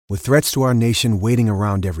With threats to our nation waiting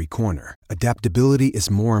around every corner, adaptability is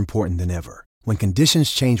more important than ever. When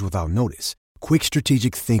conditions change without notice, quick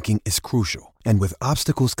strategic thinking is crucial. And with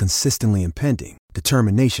obstacles consistently impending,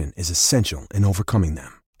 determination is essential in overcoming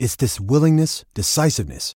them. It's this willingness,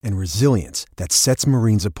 decisiveness, and resilience that sets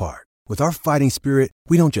Marines apart. With our fighting spirit,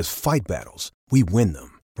 we don't just fight battles, we win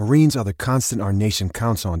them. Marines are the constant our nation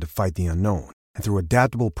counts on to fight the unknown. And through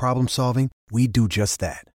adaptable problem solving, we do just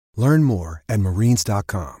that. Learn more at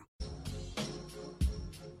marines.com.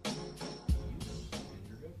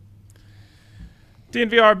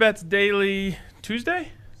 DNVR Bets Daily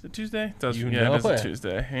Tuesday? Is it Tuesday? It is a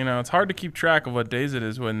Tuesday. You know, it's hard to keep track of what days it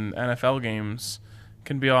is when NFL games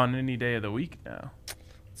can be on any day of the week now.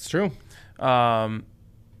 It's true.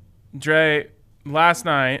 Dre, last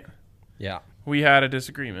night, Yeah. we had a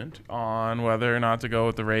disagreement on whether or not to go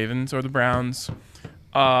with the Ravens or the Browns.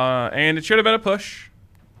 And it should have been a push.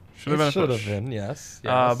 Should have been, yes.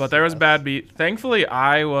 But there was a bad beat. Thankfully,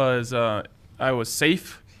 I was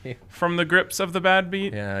safe from the grips of the bad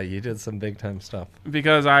beat. Yeah, you did some big time stuff.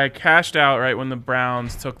 Because I cashed out right when the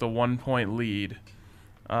Browns took the 1-point lead.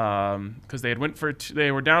 Because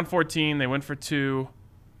they were down 14, they went for 2,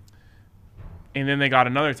 and then they got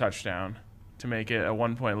another touchdown to make it a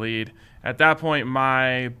 1-point lead. At that point,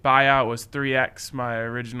 my buyout was 3x my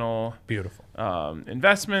original Beautiful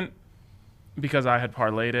investment, because I had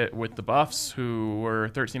parlayed it with the Buffs, who were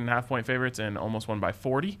 13.5-point favorites and almost won by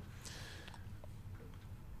 40.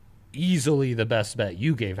 Easily the best bet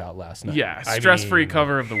you gave out last night. Yeah, stress-free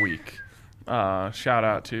cover of the week. Shout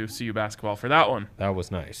out to CU Basketball for that one. That was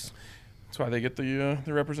nice. That's why they get the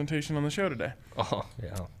representation on the show today. Oh,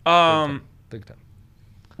 yeah. Big time.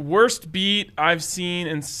 Worst beat I've seen,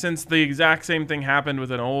 and since the exact same thing happened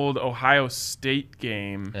with an old Ohio State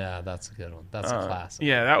game. Yeah, that's a good one. That's a classic.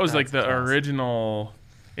 Yeah, that was like the original.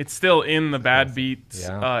 It's still in the bad beats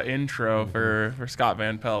intro for Scott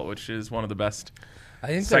Van Pelt, which is one of the best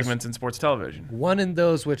segments in sports television. One in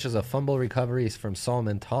those, which is a fumble recovery from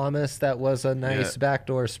Solomon Thomas. That was a nice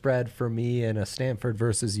backdoor spread for me in a Stanford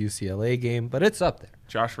versus UCLA game, but it's up there.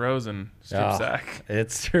 Josh Rosen, strip sack.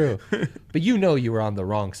 It's true. But you were on the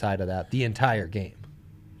wrong side of that the entire game.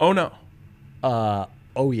 Oh, no.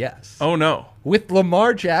 Oh, yes. Oh, no. With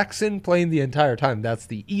Lamar Jackson playing the entire time, that's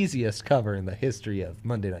the easiest cover in the history of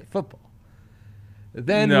Monday Night Football.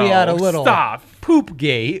 Then we had a little poop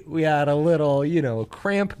gate. We had a little,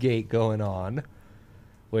 cramp gate going on,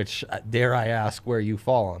 which dare I ask where you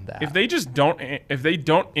fall on that. If they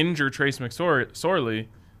don't injure Trace McSorley,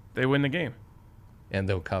 they win the game. And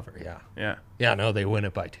they'll cover, yeah. Yeah. Yeah, no, they win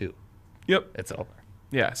it by 2. Yep. It's over.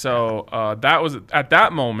 Yeah, so that was, at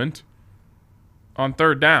that moment, on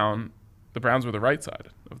third down, the Browns were the right side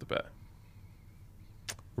of the bet.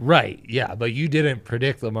 Right, yeah, but you didn't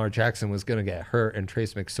predict Lamar Jackson was going to get hurt and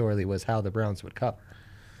Trace McSorley was how the Browns would cover.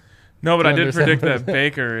 No, but I did predict that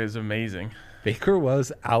Baker is amazing. Baker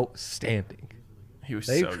was outstanding. He was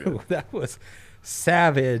so good. That was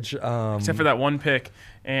savage. Except for that one pick,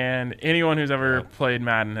 and anyone who's ever played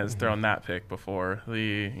Madden has thrown that pick before.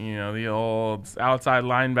 The old outside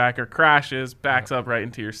linebacker crashes, backs up right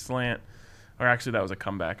into your slant. Or actually, that was a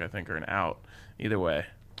comeback, I think, or an out. Either way.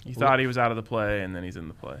 You thought he was out of the play, and then he's in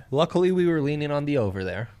the play. Luckily, we were leaning on the over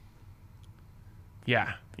there.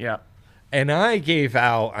 Yeah. And I gave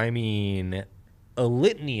out, a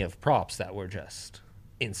litany of props that were just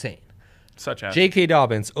insane. Such as? J.K.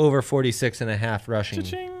 Dobbins, over 46.5 rushing.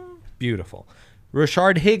 Cha-ching. Beautiful.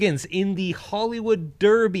 Rashard Higgins in the Hollywood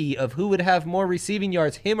Derby of who would have more receiving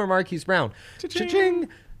yards, him or Marquise Brown. Cha-ching. Cha-ching.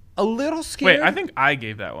 A little scared. Wait, I think I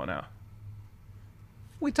gave that one out.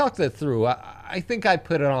 We talked that through. I think I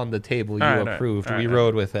put it on the table. You approved. We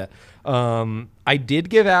rode with it. I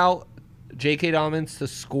did give out J.K. Dobbins to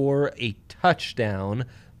score a touchdown,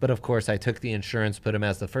 but of course I took the insurance, put him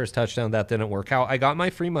as the first touchdown. That didn't work out. I got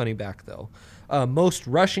my free money back, though. Most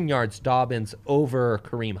rushing yards, Dobbins over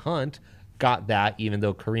Kareem Hunt. Got that, even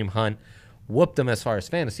though Kareem Hunt whooped him as far as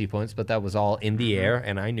fantasy points, but that was all in the air,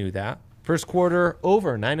 and I knew that. First quarter,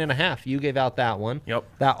 over 9.5. You gave out that one. Yep.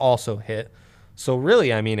 That also hit. So really,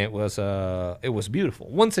 it was beautiful.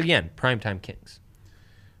 Once again, primetime Kings.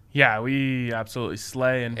 Yeah, we absolutely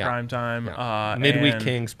slay in primetime. Yeah. Midweek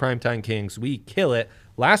Kings, primetime Kings. We kill it.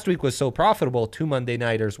 Last week was so profitable. 2 Monday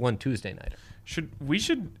nighters, 1 Tuesday nighter. We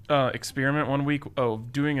should experiment one week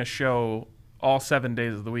of doing a show all 7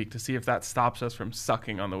 days of the week to see if that stops us from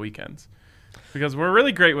sucking on the weekends. Because we're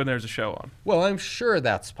really great when there's a show on. Well, I'm sure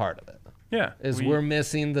that's part of it. Yeah. We're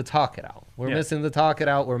missing the talk it out. We're missing the talk it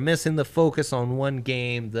out. We're missing the focus on one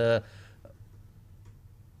game. The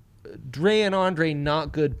Dre and Andre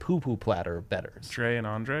not good poo-poo platter betters. Dre and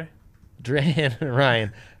Andre? Dre and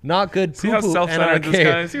Ryan, not good. See how self-centered NRK. this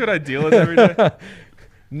guy is? See what I deal with every day?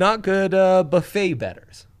 Not good buffet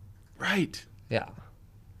betters. Right. Yeah.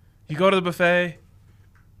 You go to the buffet.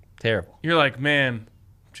 Terrible. You're like, man,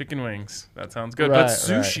 chicken wings. That sounds good. Right, But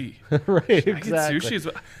sushi. Right, I get exactly. sushi as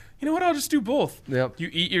well. You know what? I'll just do both. Yep. You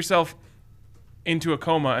eat yourself into a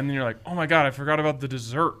coma, and then you're like, oh my God, I forgot about the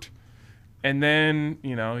dessert. And then,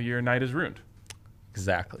 your night is ruined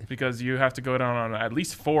Exactly. because you have to go down on at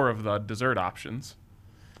least 4 of the dessert options.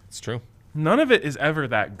 It's true. None of it is ever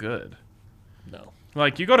that good. No.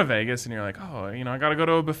 Like, you go to Vegas, and you're like, oh, I got to go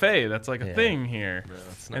to a buffet. That's like a thing here. No,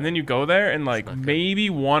 it's not. And then you go there, and like not good. maybe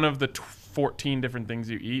one of the 14 different things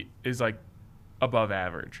you eat is like above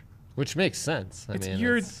average. Which makes sense. I mean,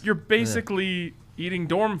 You're basically eating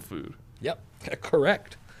dorm food. Yep.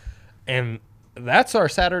 Correct. And that's our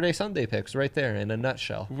Saturday Sunday picks right there in a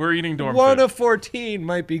nutshell. We're eating dorm One food. of 14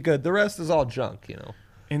 might be good. The rest is all junk,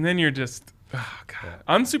 And then you're just, oh God.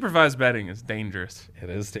 Unsupervised betting is dangerous. It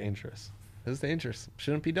is dangerous. It is dangerous.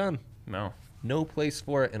 Shouldn't be done. No. No place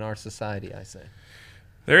for it in our society, I say.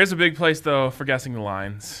 There is a big place, though, for guessing the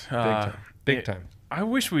lines. Big time. I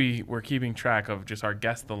wish we were keeping track of just our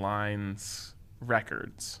guess the lines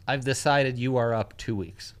records, I've decided you are up 2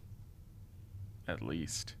 weeks. at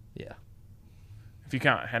least. Yeah. If you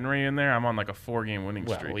count Henry in there, I'm on like a 4-game winning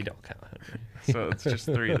Well, streak. we don't count Henry. So it's just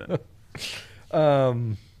 3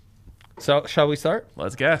 then. So, shall we start?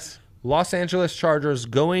 Let's guess. Los Angeles Chargers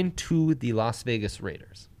going to the Las Vegas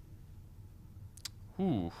Raiders.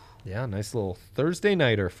 Ooh. Yeah, nice little Thursday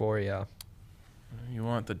nighter for you. You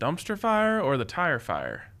want the dumpster fire or the tire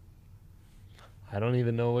fire? I don't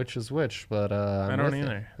even know which is which, but I don't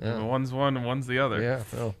either. Yeah. One's one and one's the other. Yeah.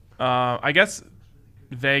 No. I guess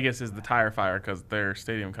Vegas is the tire fire because their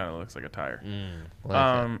stadium kind of looks like a tire.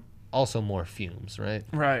 Like also more fumes, right?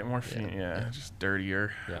 Right, more yeah, just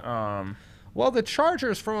dirtier. Yeah. Well, the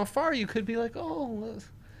Chargers from afar, you could be like, oh,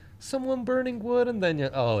 someone burning wood, and then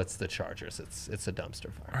it's the Chargers. It's a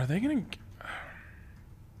dumpster fire. Are they gonna?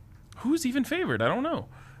 Who's even favored? I don't know.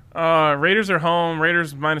 Raiders are home.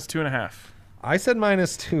 Raiders -2.5. I said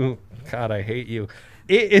 -2. God, I hate you.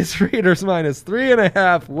 It is Raiders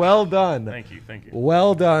 -3.5. Well done. Thank you.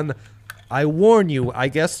 Well done. I warn you, I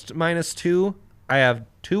guessed -2. I have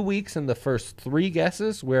 2 weeks in the first 3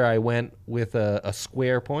 guesses where I went with a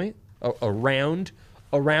square point, a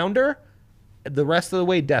rounder. The rest of the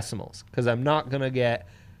way decimals, because I'm not going to get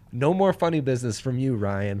no more funny business from you,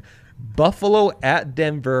 Ryan. Buffalo at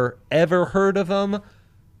Denver. Ever heard of them?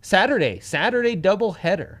 Saturday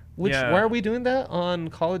doubleheader. Why are we doing that on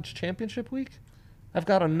college championship week? I've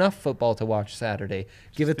got enough football to watch Saturday.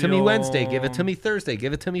 Give it to me Wednesday. Give it to me Thursday.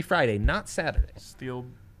 Give it to me Friday. Not Saturday. Steal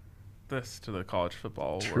this to the college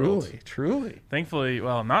football Truly, world. truly. Thankfully,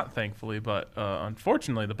 well, not thankfully, but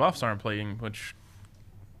unfortunately, the Buffs aren't playing, which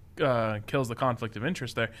kills the conflict of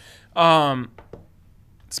interest there.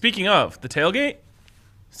 Speaking of the tailgate,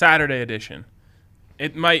 Saturday edition,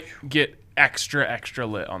 it might get extra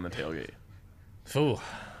lit on the tailgate. Ooh.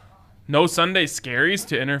 No Sunday scaries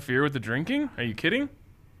to interfere with the drinking? Are you kidding?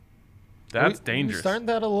 That's dangerous. We starting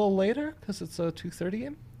that a little later because it's a 2:30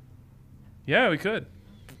 game. Yeah, we could.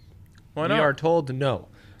 Why not? We are told no,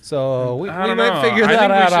 so we I don't might know. figure I that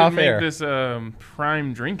think out we off should make air. this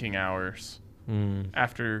prime drinking hours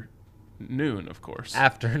after noon, of course.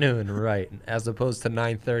 Afternoon, right? As opposed to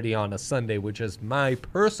 9:30 on a Sunday, which is my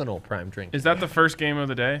personal prime drink. Is that the first game of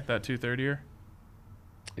the day? That 2:30er?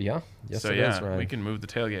 Yeah. Yes, So it yeah, is, Ryan. we can move the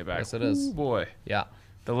tailgate back. Yes, it is. Ooh, boy, Yeah.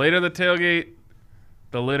 the later the tailgate,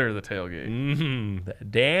 the litter the tailgate.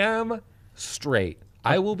 Damn straight.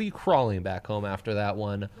 I will be crawling back home after that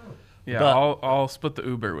one. Yeah, But- I'll split the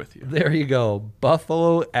Uber with you. There you go.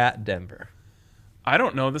 Buffalo at Denver. I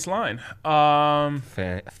don't know this line.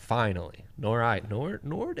 Finally.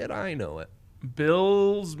 Nor did I know it.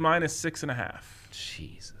 Bills -6.5.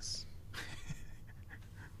 Jesus.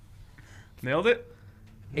 Nailed it.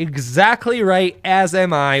 Exactly right, as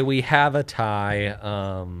am I. We have a tie.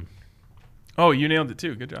 Oh, you nailed it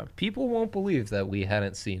too. Good job. People won't believe that we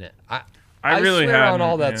hadn't seen it. I really swear on hadn't,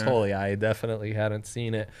 all that's yeah. holy. I definitely hadn't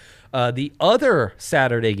seen it. The other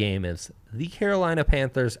Saturday game is the Carolina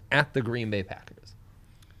Panthers at the Green Bay Packers.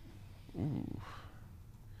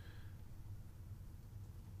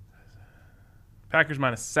 Packers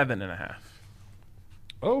 -7.5.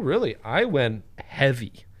 Oh, really? I went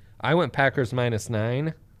heavy. I went Packers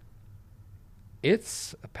 -9.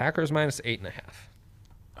 It's Packers -8.5.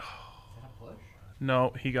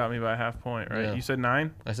 No, he got me by a half point, right? Yeah. You said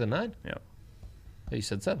 9? I said 9? Yep. Oh, you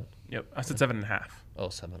said 7. Yep. I said 7.5. Oh,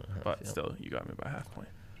 7.5. But yeah. still, you got me by a half point.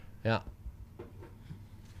 Yeah.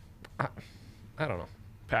 I don't know.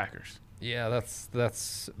 Packers. Yeah,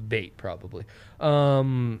 that's bait probably.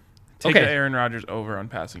 Take okay. the Aaron Rodgers over on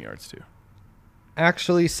passing yards too.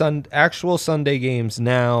 Actually, actual Sunday games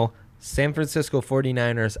now. San Francisco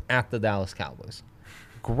 49ers at the Dallas Cowboys.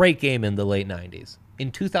 Great game in the late 90s.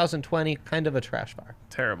 In 2020, kind of a trash fire.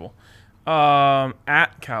 Terrible.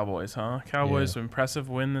 At Cowboys, huh? Cowboys, impressive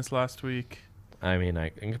win this last week. I mean,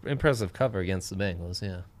 impressive cover against the Bengals,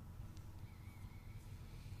 yeah.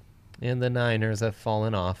 And the Niners have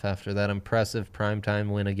fallen off after that impressive primetime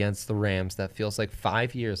win against the Rams. That feels like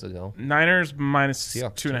 5 years ago. Niners minus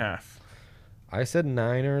Seahawks 2.5. I said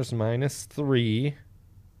Niners minus 3.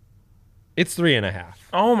 It's 3.5.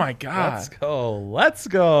 Oh, my God. Let's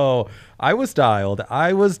go. I was dialed.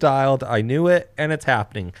 I knew it, and it's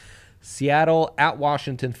happening. Seattle at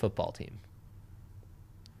Washington football team.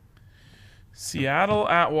 Seattle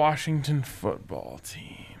at Washington football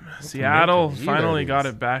team. Seattle finally got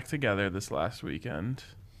it back together this last weekend.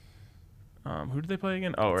 Who did they play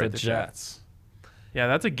again? Oh, right, the Jets. Yeah,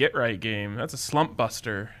 that's a get-right game. That's a slump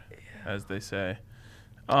buster, as they say.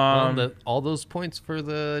 All those points for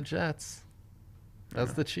the Jets.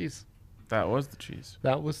 That's the cheese. That was the cheese.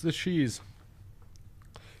 That was the cheese.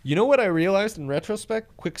 You know what I realized in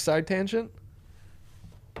retrospect? Quick side tangent.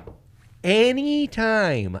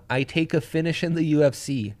 Anytime I take a finish in the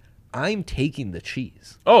UFC, I'm taking the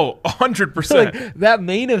cheese. Oh, 100%. Like, that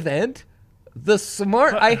main event,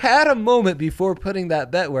 I had a moment before putting that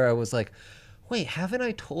bet where I was like, wait, haven't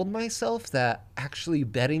I told myself that actually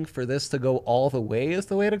betting for this to go all the way is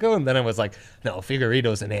the way to go? And then I was like, no,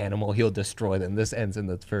 Figueiredo's an animal. He'll destroy them. This ends in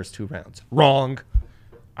the first 2 rounds. Wrong.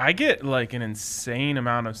 I get like an insane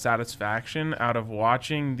amount of satisfaction out of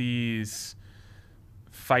watching these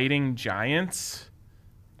fighting giants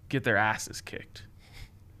get their asses kicked.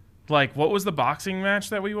 Like, what was the boxing match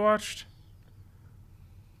that we watched?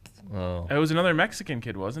 Oh. It was another Mexican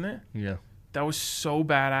kid, wasn't it? Yeah. That was so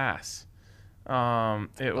badass.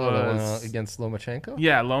 It was against Lomachenko?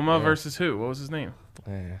 Yeah, Loma versus who? What was his name?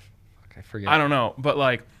 I forget. I don't know. But,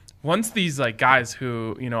 like, once these, like, guys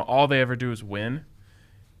who, you know, all they ever do is win,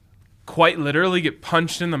 quite literally get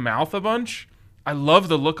punched in the mouth a bunch, I love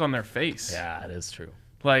the look on their face. Yeah, it is true.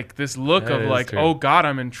 Like, this look of, like, oh, God,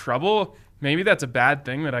 I'm in trouble. Maybe that's a bad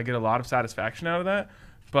thing that I get a lot of satisfaction out of that.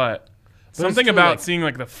 But something about seeing,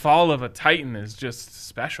 like, the fall of a Titan is just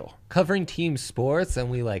special. Covering team sports, and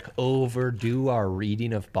we, like, overdo our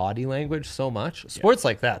reading of body language so much. Sports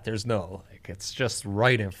like that, there's no, like, it's just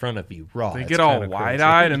right in front of you, raw. They get all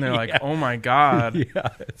wide-eyed, and they're like, oh, my God. Yeah,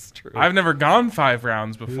 it's true. I've never gone 5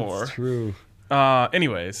 rounds before. It's true.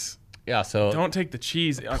 Anyways. Yeah, so don't take the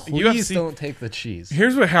cheese. Please don't take the cheese.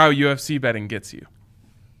 Here's how UFC betting gets you.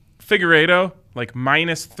 Figueiredo, like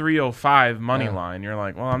minus 305 money line. You're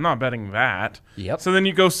like, well, I'm not betting that. Yep. So then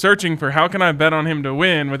you go searching for how can I bet on him to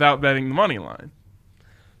win without betting the money line.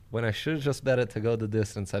 When I should have just bet it to go the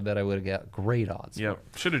distance, I bet I would have got great odds. Yep.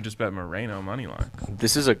 Should have just bet Moreno money line.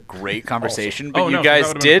 This is a great conversation, but you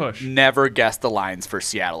guys did never guess the lines for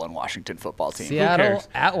Seattle and Washington football team. Seattle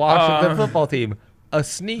at Washington football team. A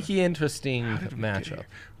sneaky, interesting matchup.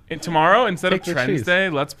 And tomorrow, instead of Trends Day,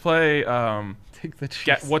 let's play Take the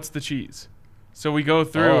cheese. What's the cheese? So we go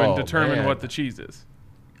through and determine what the cheese is.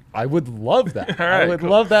 I would love that. Right, I would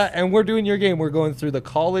love that. And we're doing your game. We're going through the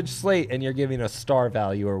college slate, and you're giving a star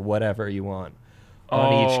value or whatever you want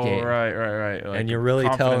on each game. Right. Like and you're really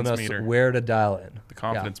telling us where to dial in. The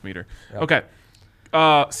confidence meter. Yep. Okay.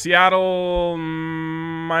 Seattle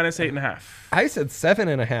minus 8.5. I said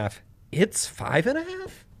 7.5. It's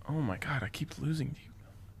 5.5? Oh, my God. I keep losing to you.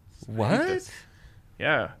 What?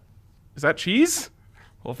 Yeah. Is that cheese?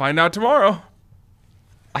 We'll find out tomorrow.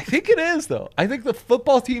 I think it is, though. I think the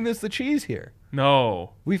football team is the cheese here.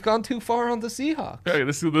 No. We've gone too far on the Seahawks. Okay,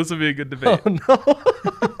 this will be a good debate. Oh, no.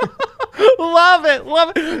 Love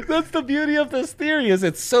it. That's the beauty of this theory is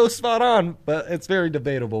it's so spot on, but it's very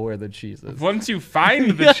debatable where the cheese is. Once you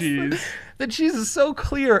find the cheese. The cheese is so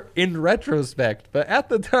clear in retrospect, but at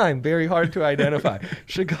the time, very hard to identify.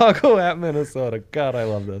 Chicago at Minnesota. God, I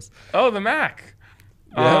love this. Oh, the Mac.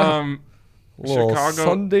 Yeah. Chicago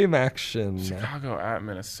Sunday action. Chicago at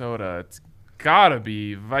Minnesota. It's gotta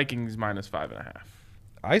be Vikings minus 5.5.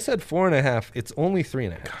 I said 4.5. It's only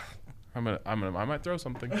 3.5. I might throw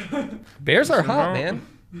something. Bears are hot, man.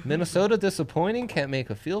 Minnesota disappointing. Can't make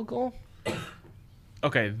a field goal.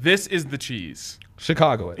 Okay, this is the cheese.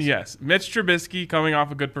 Chicago is. Yes, Mitch Trubisky coming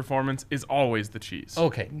off a good performance is always the cheese.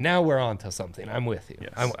 Okay, now we're on to something. I'm with you.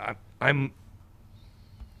 Yes. I'm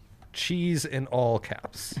cheese in all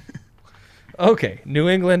caps. Okay, New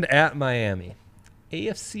England at Miami.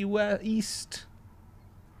 AFC West East.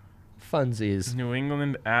 Funsies. New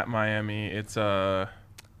England at Miami. It's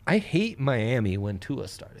I hate Miami when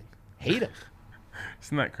Tua's starting. Hate him.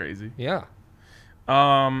 Isn't that crazy? Yeah.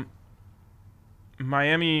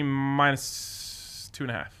 Miami minus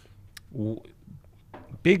 2.5.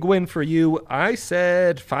 Big win for you. I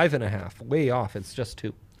said 5.5. Way off. It's just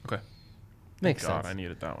 2. Okay. Makes sense. I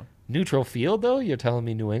needed that one. Neutral field, though? You're telling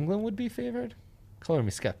me New England would be favored? Color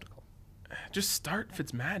me skeptical. Just start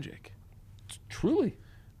Fitzmagic. Truly.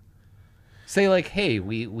 Say, like, hey,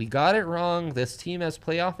 we got it wrong. This team has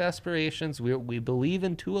playoff aspirations. We believe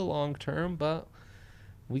in Tua long term, but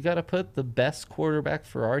we got to put the best quarterback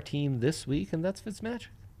for our team this week, and that's Fitzmagic.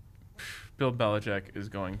 Bill Belichick is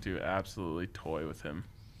going to absolutely toy with him.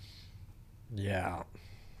 Yeah.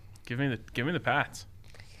 Give me the Pats.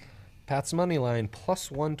 Pats money line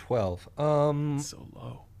plus 112. It's so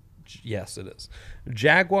low. Yes, it is.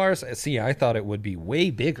 Jaguars. See, I thought it would be way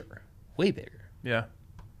bigger. Way bigger. Yeah.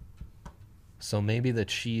 So maybe the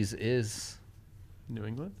cheese is New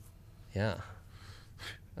England? Yeah.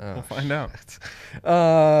 Oh, we'll find out.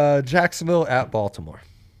 Jacksonville at Baltimore.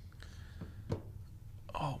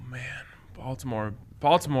 Oh man,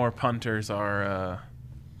 Baltimore punters are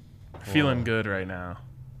feeling good right now.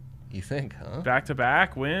 You think, huh?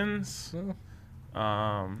 Back-to-back wins.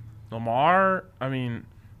 Lamar, I mean,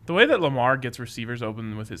 the way that Lamar gets receivers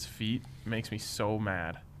open with his feet makes me so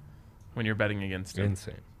mad when you're betting against him.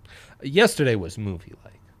 Insane. Yesterday was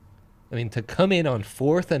movie-like. I mean, to come in on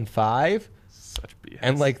 4th and 5 such BS.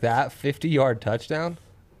 And like that 50-yard touchdown,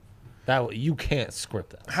 that you can't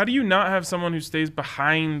script that. How do you not have someone who stays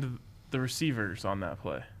behind the receivers on that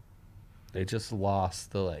play? They just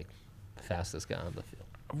lost the fastest guy on the field.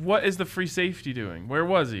 What is the free safety doing? Where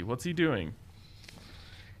was he? What's he doing?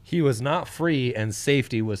 He was not free, and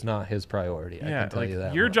safety was not his priority. I can tell you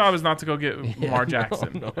that. Your job is not to go get Lamar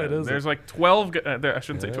Jackson. No, it isn't. There's 12. I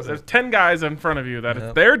shouldn't say 12. There's 10 guys in front of you that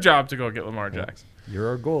it's their job to go get Lamar Jackson. You're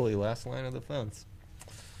our goalie, last line of defense.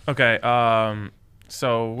 Okay.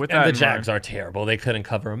 So with and that, the Jags are terrible. They couldn't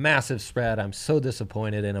cover a massive spread. I'm so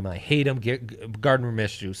disappointed in them. I hate them. Gardner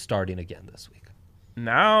Minshew starting again this week.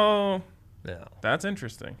 Now, yeah, that's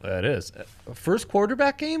interesting. That is first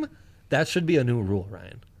quarterback game. That should be a new rule,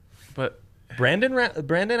 Ryan. But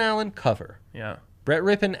Brandon Allen cover. Yeah. Brett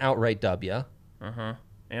Rippon outright W. And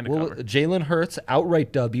a cover. Jalen Hurts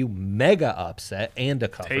outright W. Mega upset and a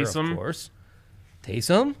cover. Taysom. Of course.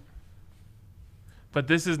 Taysom. But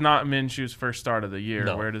this is not Minshew's first start of the year.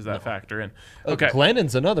 No, Where does that factor in? Okay.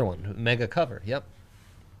 Glennon's another one. Mega cover. Yep.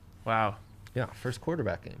 Wow. Yeah. First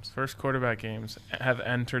quarterback games. First quarterback games have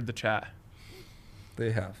entered the chat.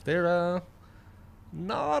 They have. They're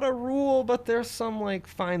not a rule, but there's some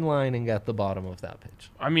fine lining at the bottom of that page.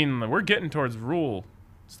 I mean, we're getting towards rule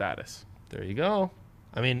status. There you go.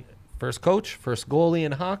 I mean, first coach, first goalie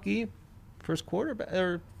in hockey, first quarterback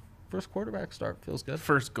start feels good.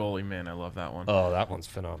 First goalie, man, I love that one. Oh, that one's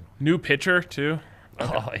phenomenal. New pitcher too.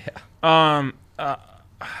 Okay. Oh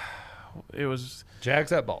yeah. It was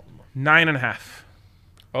Jags at Baltimore. 9.5.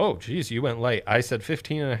 Oh, geez, you went light. I said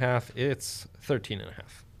 15.5. It's 13.5.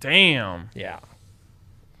 Damn. Yeah.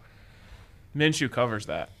 Minshew covers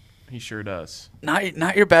that. He sure does.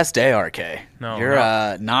 Not your best day, RK. No, you're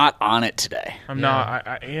not on it today. I'm not.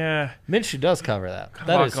 Yeah. Minshew does cover that. Got a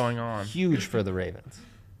that lot is going on. Huge for the Ravens.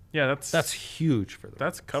 Yeah, that's huge for the Ravens.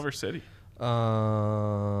 That's cover city.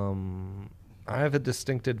 I have a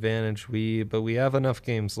distinct advantage. But we have enough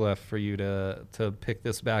games left for you to pick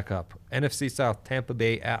this back up. NFC South, Tampa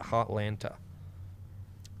Bay at Atlanta.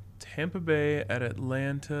 Tampa Bay at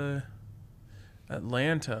Atlanta.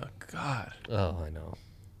 God. Oh, I know.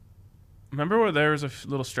 Remember where there was a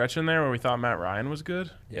little stretch in there where we thought Matt Ryan was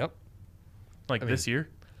good? Yep. This year?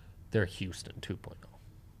 They're Houston 2.0.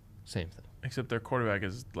 Same thing. Except their quarterback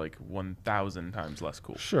is 1,000 times less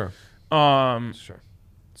cool. Sure. Sure.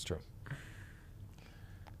 It's true.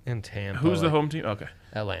 And Tampa. Who's the home team? Okay.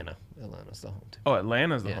 Atlanta. Atlanta's the home team. Oh,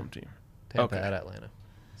 Atlanta's the home team. Tampa at Atlanta.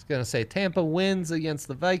 I was going to say Tampa wins against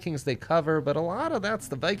the Vikings. They cover, but a lot of that's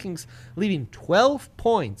the Vikings leaving 12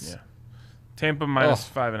 points. Yeah. Tampa minus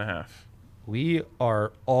 5.5. We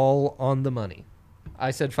are all on the money. I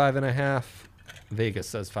said 5.5. Vegas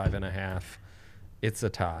says 5.5. It's a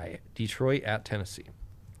tie. Detroit at Tennessee.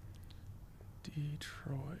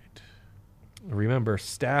 Detroit. Remember,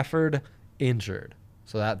 Stafford injured.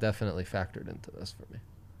 So that definitely factored into this for me.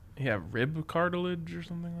 Yeah, rib cartilage or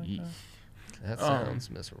something like that. That sounds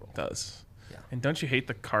miserable. It does. Yeah. And don't you hate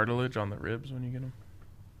the cartilage on the ribs when you get them?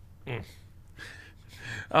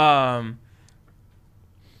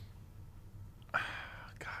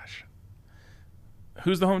 Gosh.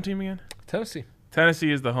 Who's the home team again? Tennessee.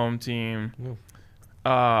 Tennessee is the home team.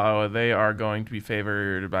 They are going to be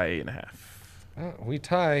favored by 8.5. We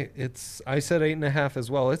tie. I said 8.5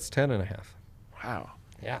 as well. It's 10.5. Wow.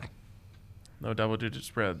 Yeah. No double-digit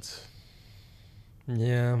spreads.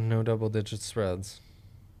 Yeah, no double-digit spreads.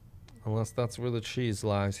 Unless that's where the cheese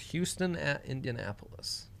lies. Houston at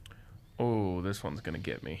Indianapolis. Oh, this one's going to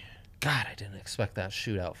get me. God, I didn't expect that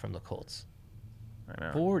shootout from the Colts. I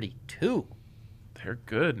know. 42. They're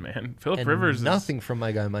good, man. Phillip Rivers nothing from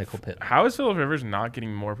my guy Michael Pittman. How is Phillip Rivers not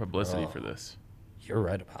getting more publicity for this? You're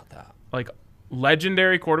right about that. Like,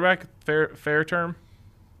 legendary quarterback, fair term?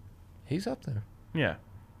 He's up there. Yeah.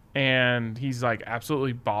 And he's, like,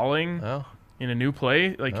 absolutely balling in a new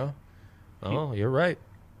play. Like, you're right.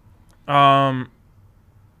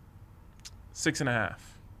 6.5.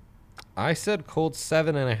 I said Colts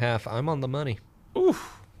 7.5. I'm on the money.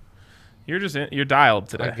 Oof. You're dialed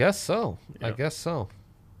today. I guess so. Yep.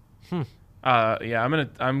 Yeah,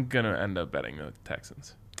 I'm gonna end up betting the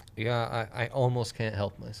Texans. Yeah, I almost can't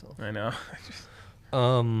help myself. I know.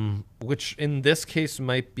 Which in this case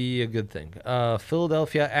might be a good thing.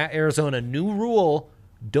 Philadelphia at Arizona. New rule: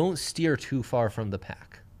 don't steer too far from the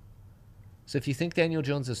pack. So if you think Daniel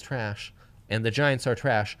Jones is trash and the Giants are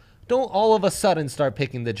trash, don't all of a sudden start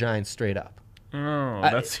picking the Giants straight up. Oh,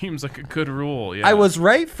 that seems like a good rule. Yeah. I was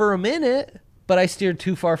right for a minute, but I steered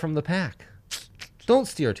too far from the pack. Don't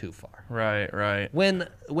steer too far. Right. When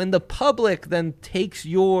the public then takes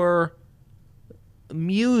your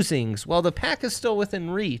musings while the pack is still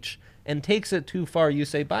within reach and takes it too far, you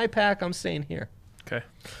say, "Bye, pack. I'm staying here." Okay,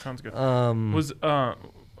 sounds good.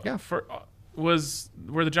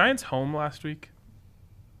 Were the Giants home last week?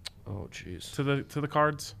 Oh, jeez. To the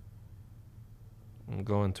Cards. I'm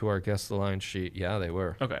going to our guess the line sheet. Yeah, they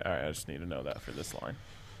were. Okay, all right. I just need to know that for this line.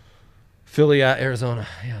 Philly at Arizona.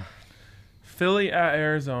 Yeah. Philly at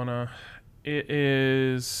Arizona. It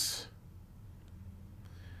is.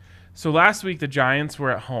 So last week the Giants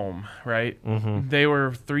were at home, right? Mm-hmm. They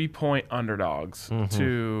were 3-point underdogs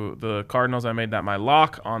to the Cardinals. I made that my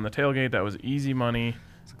lock on the tailgate. That was easy money.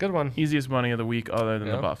 It's a good one. Easiest money of the week other than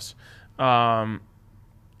the Buffs. In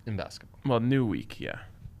basketball. Well, new week, yeah.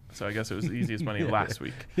 So I guess it was the easiest money last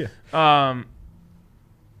week. Yeah.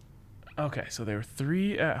 Okay, so they were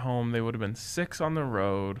 3 at home. They would have been 6 on the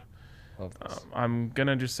road. I'm going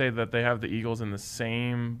to just say that they have the Eagles in the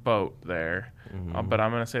same boat there. But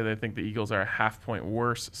I'm going to say they think the Eagles are a half-point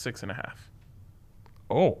worse, 6.5.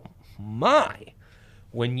 Oh, my.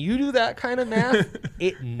 When you do that kind of math,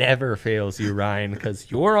 it never fails you, Ryan,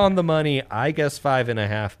 because you're on the money. I guess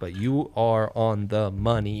 5.5, but you are on the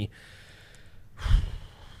money.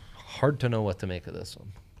 Hard to know what to make of this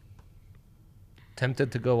one.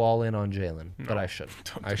 Tempted to go all in on Jalen, but I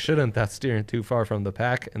shouldn't. I shouldn't. That's steering too far from the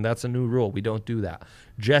pack, and that's a new rule. We don't do that.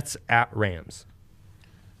 Jets at Rams.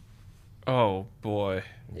 Oh, boy.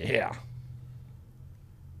 Yeah.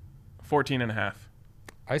 14.5.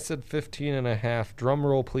 I said 15.5. Drum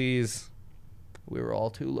roll, please. We were all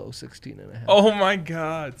too low, 16.5. Oh, my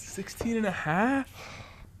God. 16.5?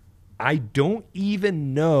 I don't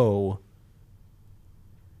even know.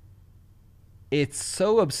 It's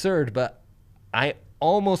so absurd, but I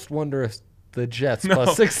almost wonder if the Jets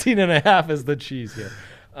plus 16.5 is the cheese here.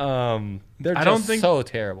 They're so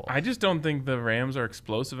terrible. I just don't think the Rams are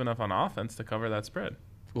explosive enough on offense to cover that spread.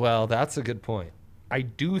 Well, that's a good point. I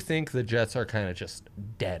do think the Jets are kind of just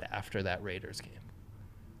dead after that Raiders game.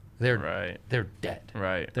 They're dead.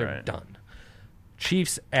 They're done.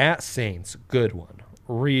 Chiefs at Saints, good one.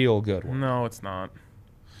 Real good one. No, it's not.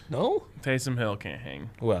 No? Taysom Hill can't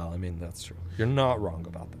hang. Well, I mean, that's true. You're not wrong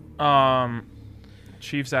about that.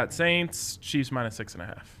 Chiefs at Saints, Chiefs minus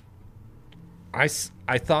 6.5.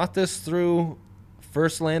 I thought this through.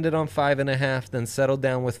 First landed on 5.5, then settled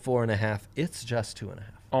down with 4.5. It's just 2.5.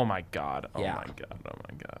 Oh my god! Oh my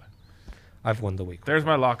god! I've won the week. There's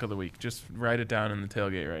my lock of the week. Just write it down in the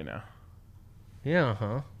tailgate right now. Yeah,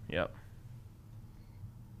 huh? Yep.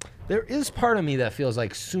 There is part of me that feels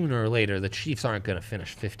like sooner or later the Chiefs aren't going to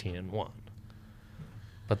finish 15-1.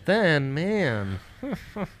 But then, man, they're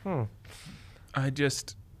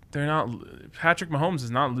not. Patrick Mahomes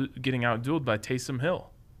is not getting outdueled by Taysom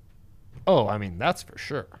Hill. Oh, I mean, that's for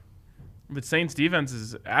sure. The Saints defense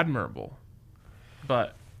is admirable,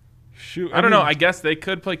 but I don't know. I guess they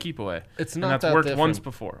could play keep away. It's not and that's worked once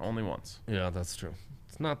before, only once. Yeah, that's true.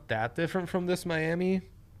 It's not that different from this Miami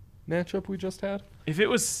matchup we just had. If it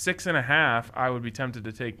was 6.5, I would be tempted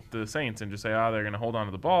to take the Saints and just say, they're going to hold on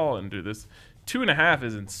to the ball and do this. 2.5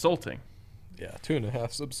 is insulting. Yeah,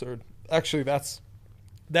 2.5 is absurd. Actually, that's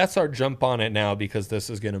our jump on it now because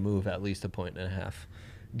this is going to move at least 1.5 points.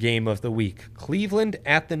 Game of the week. Cleveland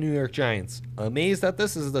at the New York Giants. Amazed that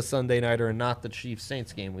this is the Sunday nighter and not the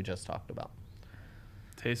Chiefs-Saints game we just talked about.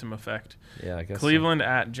 Taysom effect. Yeah, I guess Cleveland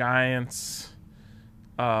at Giants.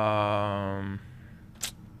 Browns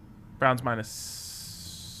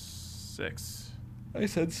 -6. I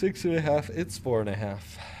said 6.5. It's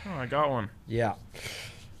 4.5. Oh, I got one. Yeah.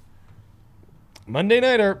 Monday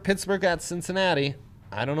nighter, Pittsburgh at Cincinnati.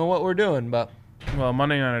 I don't know what we're doing, but Well,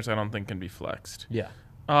 Monday Nighters I don't think can be flexed. yeah.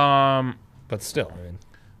 But still, I mean,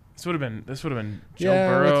 this would have been Joe Yeah,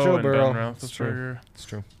 with Burrow Joe and Burrow. Ben It's true. Roethlisberger. It's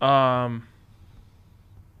true.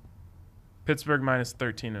 Pittsburgh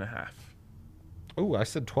 -13.5. Oh, I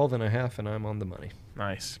said 12.5, and I'm on the money.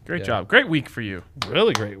 Nice. Great Yeah. job. Great week for you.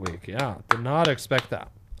 Really great week. Yeah, did not expect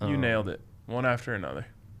that. You nailed it. One after another.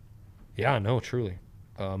 Yeah, no, truly.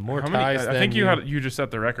 More How ties many, than I think you just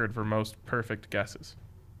set the record for most perfect guesses.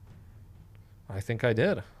 I think I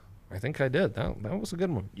did. That was a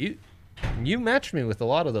good one. You matched me with a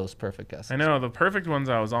lot of those perfect guesses. I know the perfect ones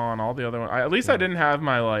I was on. All the other ones, at least I didn't have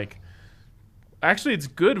my like. Actually, it's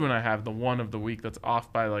good when I have the one of the week that's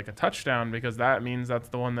off by like a touchdown because that means that's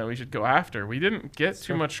the one that we should go after. We didn't get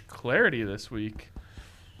too much clarity this week.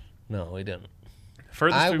 No, we didn't.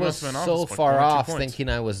 Furthest I we was must have been so off is, like, far 1 or 2 off points. thinking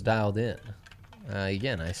I was dialed in.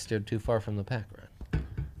 Again, I steered too far from the pack run.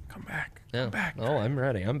 Come back. Yeah. Come back. Oh, I'm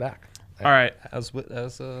ready. I'm back. All right. As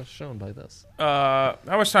shown by this. How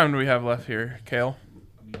much time do we have left here, Kale?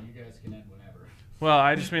 I mean, you guys can end whenever. Well,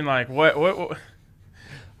 I just mean like what?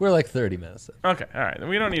 We're like 30 minutes in. Okay, all right. Then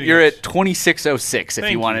we don't need to. You're get at 26:06 if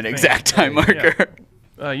Thank you want you, an thank exact you. time marker.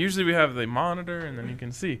 Yeah. Usually we have the monitor and then you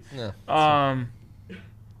can see. Yeah.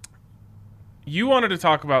 You wanted to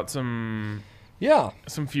talk about some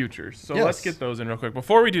futures. So Yes. let's get those in real quick.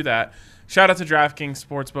 Before we do that, shout out to DraftKings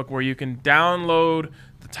Sportsbook where you can download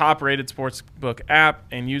the top-rated sportsbook app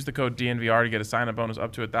and use the code DNVR to get a sign-up bonus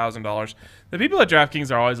up to $1,000. The people at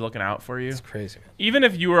DraftKings are always looking out for you. It's crazy, man. Even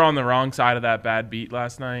if you were on the wrong side of that bad beat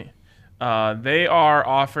last night, they are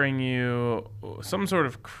offering you some sort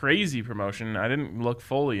of crazy promotion. I didn't look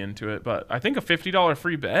fully into it, but I think a $50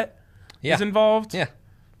 free bet is involved. Yeah.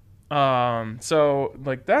 So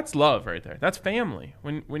like that's love right there. That's family.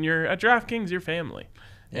 When you're at DraftKings, you're family,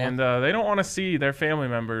 and they don't want to see their family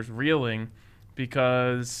members reeling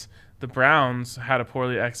because the Browns had a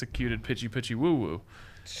poorly executed pitchy woo woo.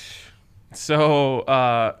 So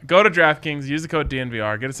go to DraftKings, use the code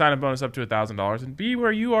DNVR, get a sign-up bonus up to $1,000, and be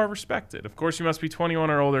where you are respected. Of course, you must be 21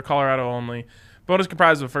 or older, Colorado only. Bonus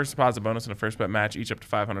comprised of a first deposit bonus and a first bet match, each up to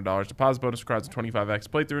 $500. Deposit bonus requires a 25x.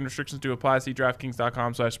 Playthrough and restrictions do apply. See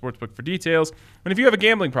DraftKings.com/sportsbook for details. And if you have a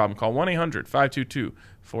gambling problem, call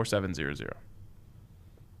 1-800-522-4700.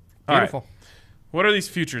 Beautiful. All right. What are these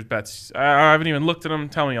futures bets? I haven't even looked at them.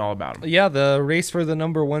 Tell me all about them. Yeah, the race for the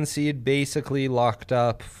number 1 seed basically locked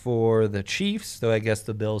up for the Chiefs, though I guess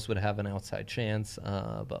the Bills would have an outside chance,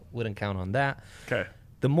 but wouldn't count on that. Okay.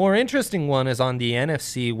 The more interesting one is on the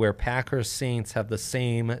NFC, where Packers Saints have the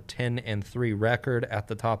same 10-3 record at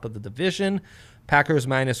the top of the division. Packers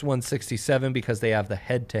 -167 because they have the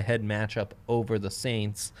head-to-head matchup over the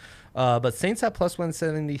Saints. But Saints at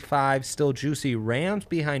 +175, still juicy. Rams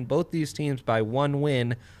behind both these teams by 1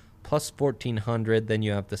 win, +1,400. Then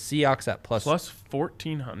you have the Seahawks at plus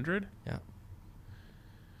 1,400. Yeah.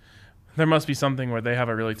 There must be something where they have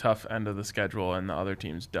a really tough end of the schedule and the other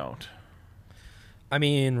teams don't. I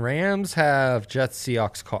mean, Rams have Jets,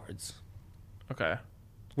 Seahawks, Cards, Okay,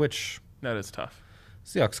 which that is tough.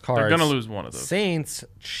 Seahawks, Cards. They're gonna lose one of those. Saints,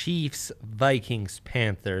 Chiefs, Vikings,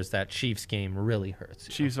 Panthers. That Chiefs game really hurts.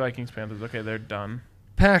 Chiefs, Vikings, Panthers. Okay, they're done.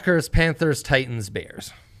 Packers, Panthers, Titans,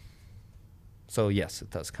 Bears. So yes,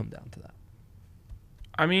 it does come down to that.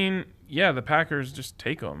 I mean, yeah, the Packers just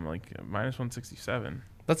take them like -167.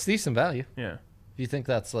 That's decent value. Yeah, You think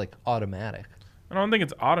that's like automatic? I don't think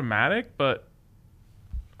it's automatic, but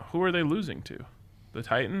who are they losing to? The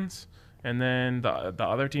Titans, and then the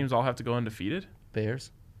other teams all have to go undefeated.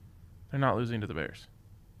 Bears. They're not losing to the Bears.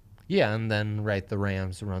 Yeah, and then the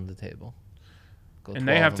Rams run the table. Go And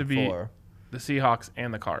they have to 12 beat and 4. the Seahawks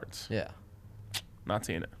and the Cards. Yeah. Not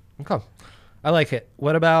seeing it. Okay. I like it.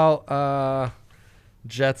 What about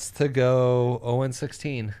Jets to go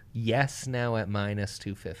 0-16? Yes, now at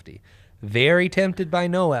 -250. Very tempted by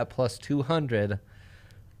no at +200.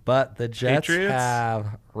 But the Jets Patriots?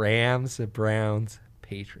 have Rams, Browns,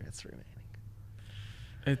 Patriots remaining.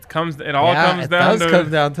 It all comes down to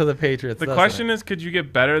come down to the Patriots. the question is, could you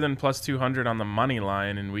get better than +200 on the money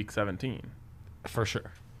line in week 17? For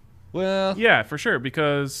sure. Well, Yeah, for sure,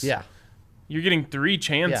 because yeah. you're getting 3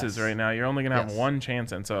 chances Yes. right now. You're only going to have Yes. 1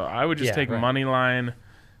 chance. And so I would just Yeah, take right. money line,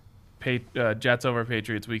 Jets over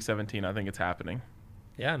Patriots week 17. I think it's happening.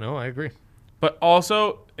 Yeah, no, I agree. But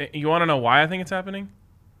also, you want to know why I think it's happening?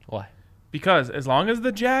 Why? Because as long as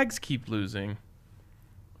the Jags keep losing,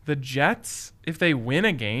 the Jets, if they win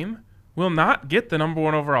a game, will not get the number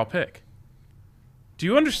 1 overall pick. Do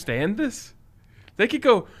you understand this? They could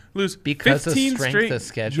go lose because 15 of strength straight of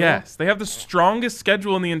schedule. Yes, they have the strongest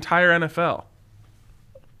schedule in the entire NFL.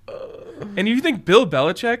 And you think Bill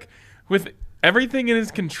Belichick, with everything in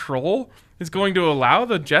his control, is going to allow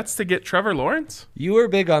the Jets to get Trevor Lawrence? You were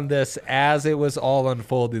big on this as it was all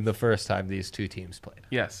unfolding the first time these two teams played.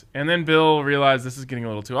 Yes. And then Bill realized this is getting a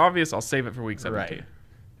little too obvious. I'll save it for week 17. Right.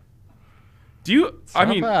 Do you, It's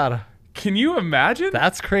not bad. Can you imagine?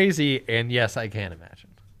 That's crazy. And yes, I can imagine.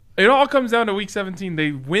 It all comes down to week 17.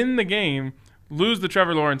 They win the game, lose the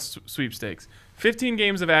Trevor Lawrence sweepstakes. 15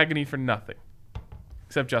 games of agony for nothing,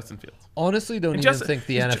 except Justin Fields. Honestly, don't even think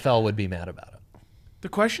the NFL would be mad about it. The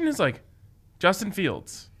question is like, Justin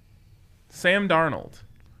Fields, Sam Darnold,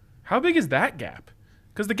 how big is that gap?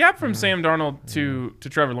 Because the gap from Sam Darnold to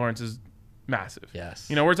Trevor Lawrence is massive. Yes.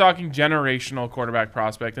 You know, we're talking generational quarterback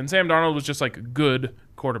prospect, and Sam Darnold was just like a good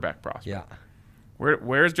quarterback prospect. Yeah.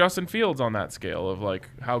 Where's Justin Fields on that scale of like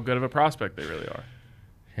how good of a prospect they really are?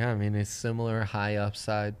 Yeah, I mean, it's similar high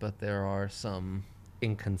upside, but there are some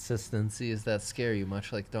inconsistencies that scare you,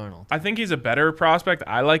 much like Darnold. I think he's a better prospect.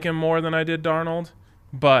 I like him more than I did Darnold,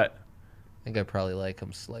 but I think I probably like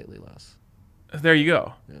him slightly less. There you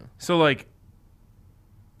go. Yeah. So like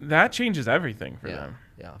that changes everything for them.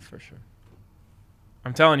 Yeah, for sure.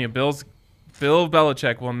 I'm telling you, Bill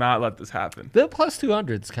Belichick will not let this happen. The plus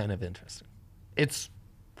 200 is kind of interesting. It's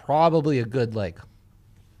probably a good,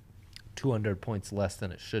 200 points less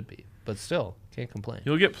than it should be. But still, can't complain.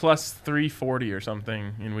 You'll get plus 340 or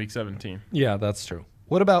something in week 17. Yeah, that's true.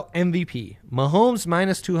 What about MVP? Mahomes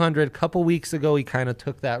minus 200. A couple weeks ago, he kind of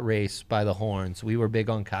took that race by the horns. We were big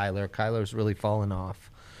on Kyler. Kyler's really fallen off.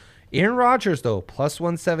 Aaron Rodgers, though, plus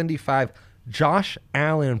 175. Josh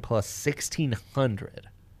Allen plus 1,600.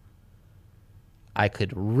 I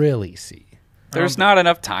could really see. There's not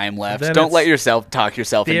enough time left. Don't let yourself talk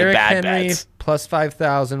yourself into bad Henry, bets. Plus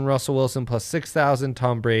 5,000. Russell Wilson plus 6,000.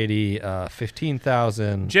 Tom Brady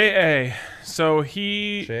 15,000. J.A. So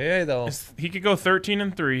he could go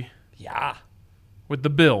 13-3. Yeah. With the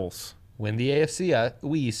Bills. Win the AFC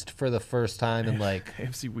East for the first time in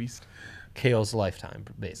AFC West. Kale's lifetime,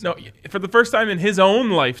 basically. No, for the first time in his own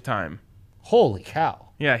lifetime. Holy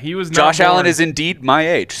cow. Yeah, he was not Josh born. Allen is indeed my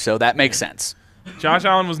age, so that makes sense. Josh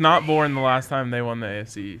Allen was not born the last time they won the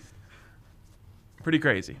AFC East. Pretty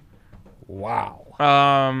crazy. Wow.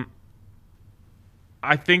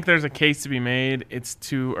 I think there's a case to be made. It's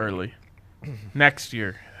too early. Next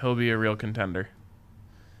year, he'll be a real contender.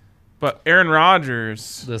 But Aaron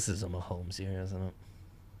Rodgers... This is a Mahomes year, isn't it?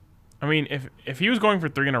 I mean, if he was going for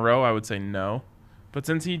 3 in a row, I would say no. But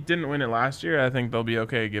since he didn't win it last year, I think they'll be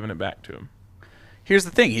okay giving it back to him. Here's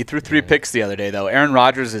the thing. He threw 3 picks the other day, though. Aaron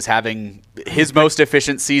Rodgers is having his most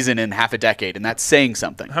efficient season in half a decade, and that's saying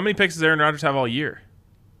something. How many picks does Aaron Rodgers have all year?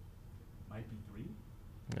 Might be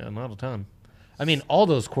 3. Yeah, not a ton. I mean, all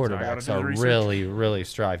those quarterbacks are really, really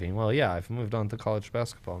striving. Well, yeah, I've moved on to college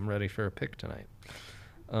basketball. I'm ready for a pick tonight.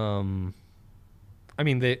 I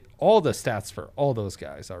mean, all the stats for all those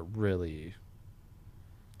guys are really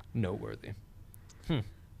noteworthy.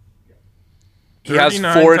 He has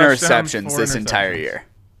 4 interceptions this entire year.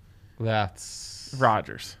 That's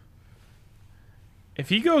Rodgers. If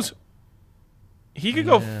he goes, he could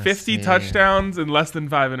go 50 touchdowns and less than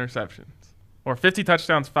 5 interceptions. Or 50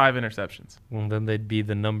 touchdowns, 5 interceptions. Well, then they'd be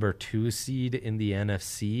the number 2 seed in the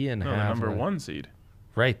NFC and have the number 1 seed.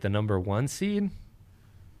 Right, the number 1 seed.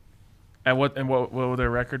 And what would their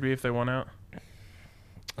record be if they won out?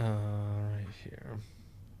 Right here.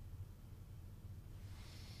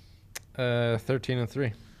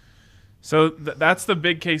 13-3. So that's the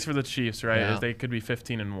big case for the Chiefs, right? Yeah. Is they could be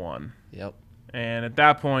 15-1. Yep. And at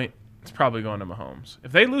that point, it's probably going to Mahomes.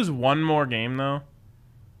 If they lose one more game though,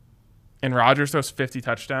 and Rodgers throws 50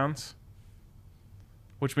 touchdowns,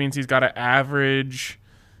 which means he's got to average.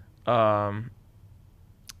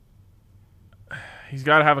 He's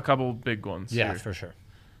got to have a couple big ones. Yeah, here. for sure.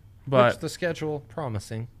 But which the schedule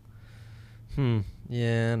promising.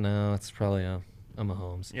 Yeah, no, it's probably a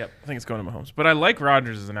Mahomes. Yep, I think it's going to Mahomes. But I like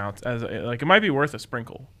Rodgers as an out. It might be worth a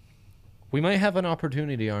sprinkle. We might have an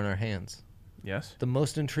opportunity on our hands. Yes. The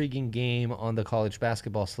most intriguing game on the college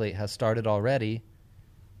basketball slate has started already,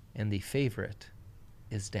 and the favorite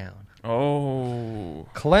is down. Oh.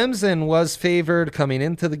 Clemson was favored coming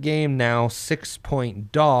into the game, now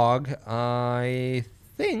 6-point dog. I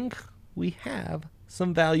think we have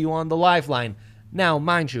some value on the lifeline. Now,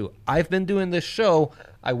 mind you, I've been doing this show.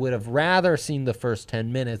 I would have rather seen the first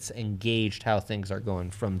 10 minutes and gauged how things are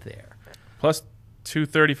going from there. Plus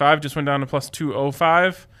 235 just went down to plus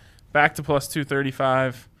 205. Back to plus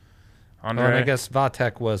 235. Andre? and I guess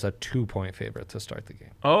Vatek was a 2-point favorite to start the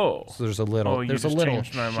game. Oh. So there's a little, you there's a just little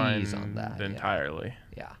changed my mind cheese on that. entirely.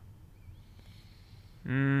 Yeah.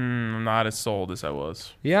 I'm not as sold as I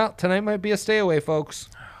was. Yeah, tonight might be a stay away, folks.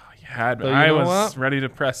 You had me. So you I know was what? ready to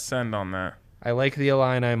press send on that. I like the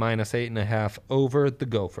Illini minus 8.5 over the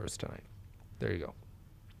Gophers tonight. There you go.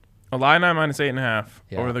 Illini minus 8.5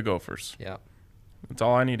 Yeah. over the Gophers. Yeah. That's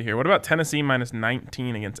all I need to hear. What about Tennessee minus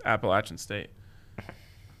 19 against Appalachian State?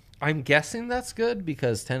 I'm guessing that's good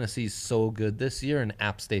because Tennessee's so good this year and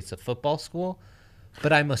App State's a football school.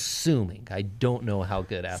 But I'm assuming. I don't know how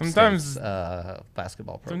good App State's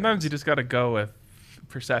basketball program Sometimes is. you just got to go with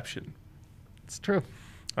perception. It's true.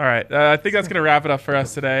 All right. I think that's going to wrap it up for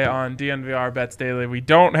us today on DNVR Bets Daily. We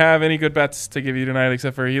don't have any good bets to give you tonight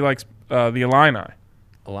except for he likes the Illini.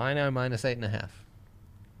 Illini minus 8.5.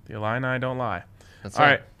 The Illini don't lie. That's All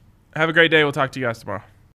right. Have a great day. We'll talk to you guys tomorrow.